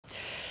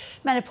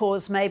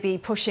Menopause may be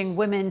pushing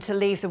women to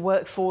leave the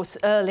workforce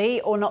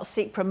early or not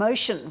seek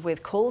promotion,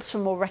 with calls for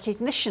more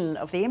recognition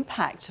of the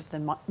impact of the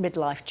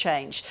midlife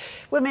change.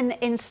 Women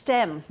in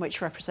STEM,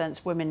 which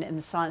represents women in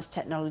the science,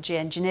 technology,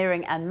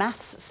 engineering and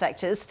maths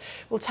sectors,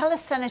 will tell a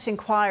Senate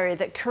inquiry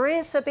that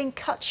careers are being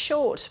cut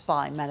short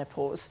by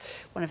menopause.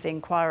 One of the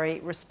inquiry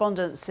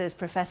respondents is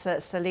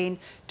Professor Celine,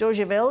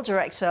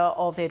 Director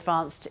of the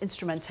Advanced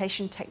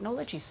Instrumentation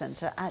Technology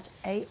Centre at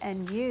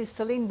ANU.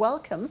 Celine,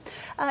 welcome.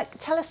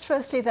 Tell us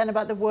firstly then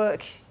about the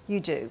work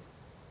you do.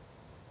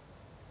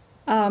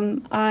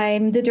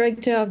 I'm the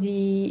director of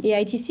the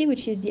AITC,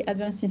 which is the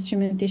Advanced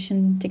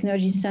Instrumentation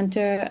Technology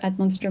Centre at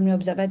Mont Stromlo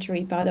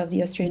Observatory, part of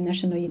the Australian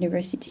National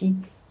University.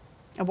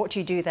 And what do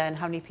you do then?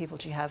 How many people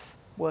do you have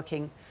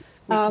working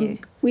with you?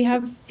 We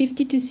have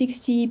 50 to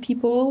 60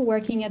 people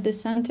working at the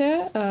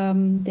centre.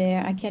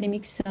 They're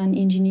academics and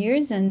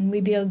engineers, and we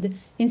build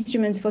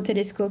instruments for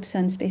telescopes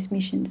and space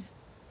missions.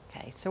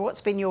 Okay, so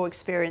what's been your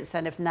experience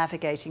then of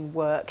navigating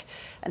work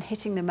and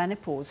hitting the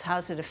menopause?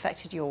 How's it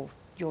affected your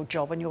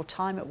job and your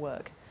time at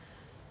work?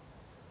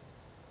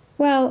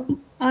 Well,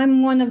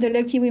 I'm one of the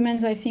lucky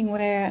women, I think,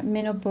 where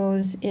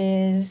menopause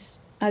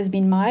has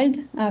been mild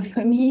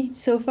for me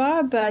so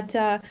far, but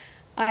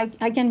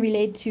I can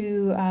relate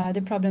to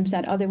the problems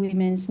that other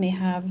women may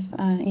have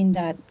in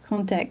that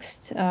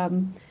context.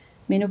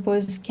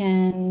 Menopause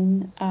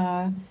can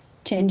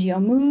change your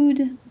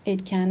mood.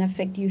 It can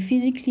affect you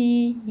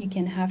physically. You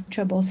can have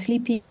trouble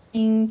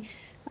sleeping.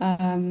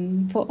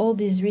 For all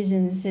these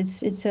reasons,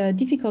 it's a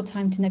difficult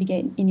time to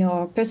navigate in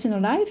your personal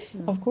life,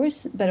 of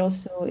course, but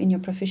also in your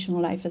professional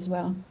life as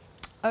well.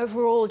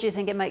 Overall, do you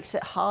think it makes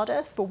it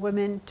harder for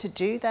women to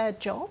do their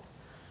job?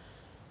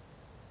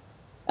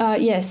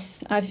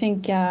 Yes, I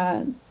think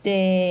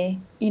they,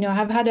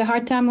 have had a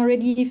hard time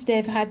already if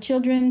they've had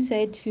children,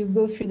 say, to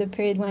go through the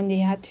period when they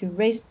had to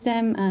raise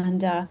them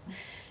and,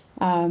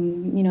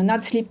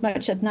 not sleep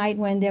much at night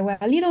when they were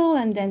little,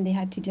 and then they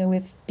had to deal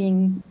with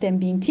them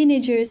being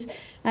teenagers.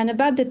 And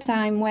about the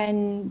time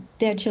when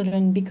their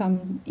children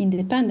become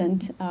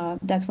independent,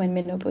 that's when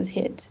menopause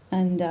hit.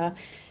 And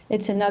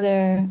it's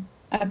another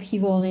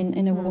upheaval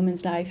in a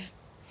woman's life.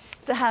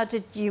 So how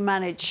did you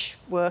manage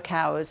work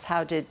hours?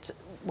 How did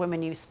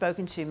women you've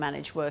spoken to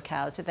manage work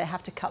hours? Did they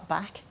have to cut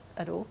back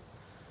at all?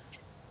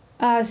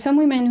 Some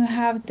women who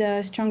have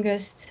the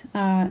strongest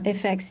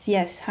effects,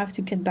 yes, have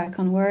to cut back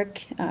on work.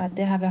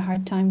 They have a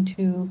hard time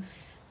to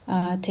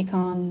take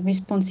on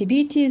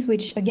responsibilities,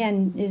 which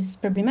again is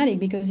problematic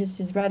because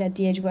this is right at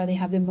the age where they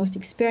have the most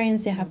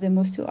experience, they have the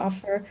most to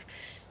offer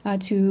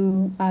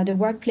to the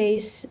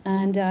workplace,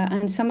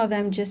 and some of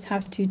them just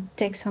have to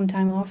take some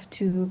time off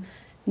to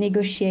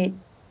negotiate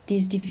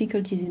these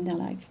difficulties in their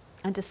life.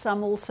 And do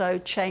some also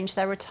change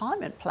their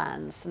retirement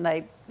plans and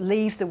they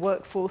leave the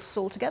workforce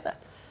altogether?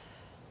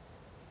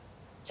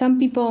 Some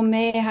people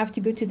may have to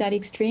go to that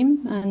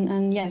extreme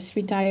and yes,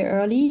 retire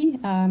early.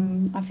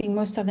 I think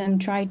most of them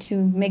try to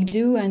make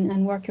do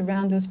and work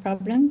around those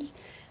problems.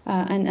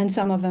 And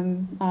some of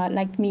them,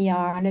 like me,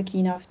 are lucky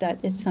enough that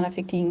it's not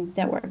affecting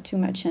their work too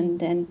much and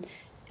then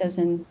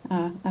doesn't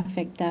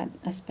affect that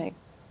aspect.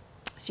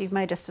 So you've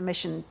made a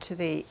submission to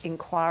the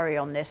inquiry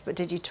on this, but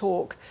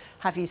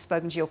have you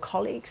spoken to your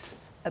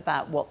colleagues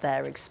about what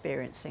they're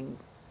experiencing?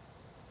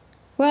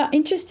 Well,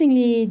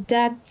 interestingly,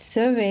 that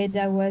survey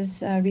that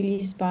was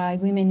released by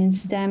Women in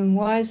STEM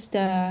was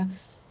a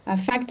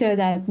factor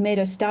that made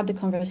us start the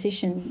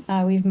conversation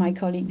with my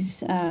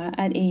colleagues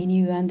at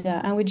ANU,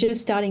 and we're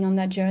just starting on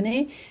that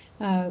journey.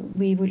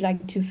 We would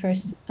like to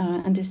first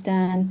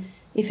understand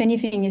if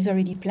anything is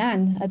already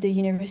planned at the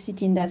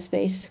university in that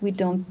space. We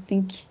don't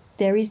think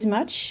there is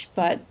much,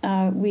 but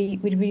we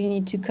really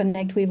need to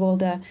connect with all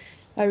the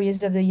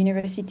areas of the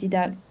university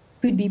that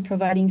could be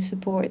providing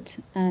support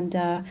and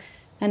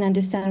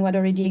understand what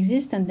already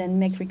exists, and then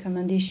make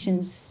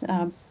recommendations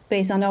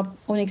based on our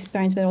own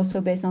experience, but also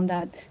based on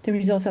the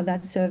results of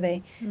that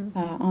survey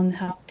on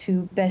how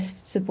to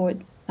best support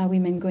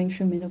women going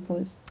through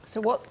menopause.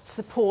 So what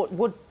support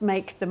would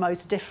make the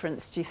most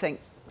difference, do you think,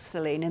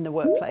 Celine, in the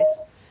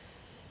workplace?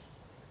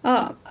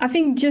 I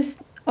think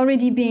just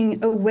already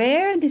being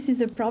aware this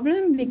is a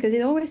problem, because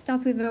it always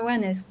starts with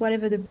awareness,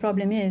 whatever the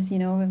problem is,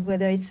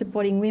 whether it's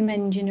supporting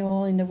women in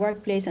general in the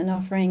workplace and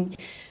offering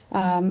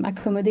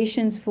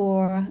accommodations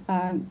for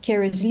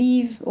carers'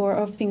 leave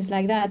or things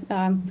like that.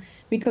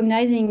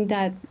 Recognizing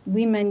that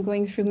women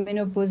going through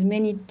menopause may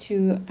need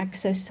to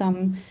access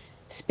some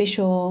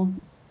special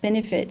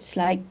benefits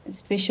like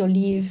special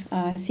leave,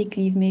 sick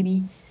leave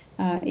maybe,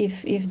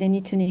 if they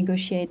need to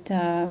negotiate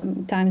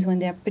times when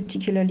they're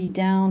particularly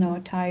down or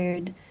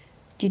tired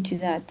due to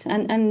that,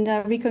 and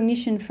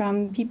recognition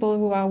from people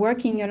who are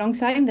working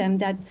alongside them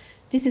that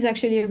this is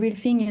actually a real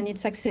thing and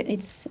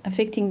it's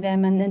affecting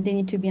them, and then they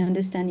need to be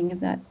understanding of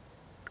that.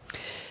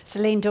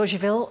 Celine,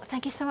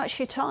 thank you so much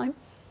for your time.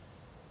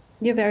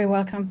 You're very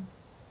welcome.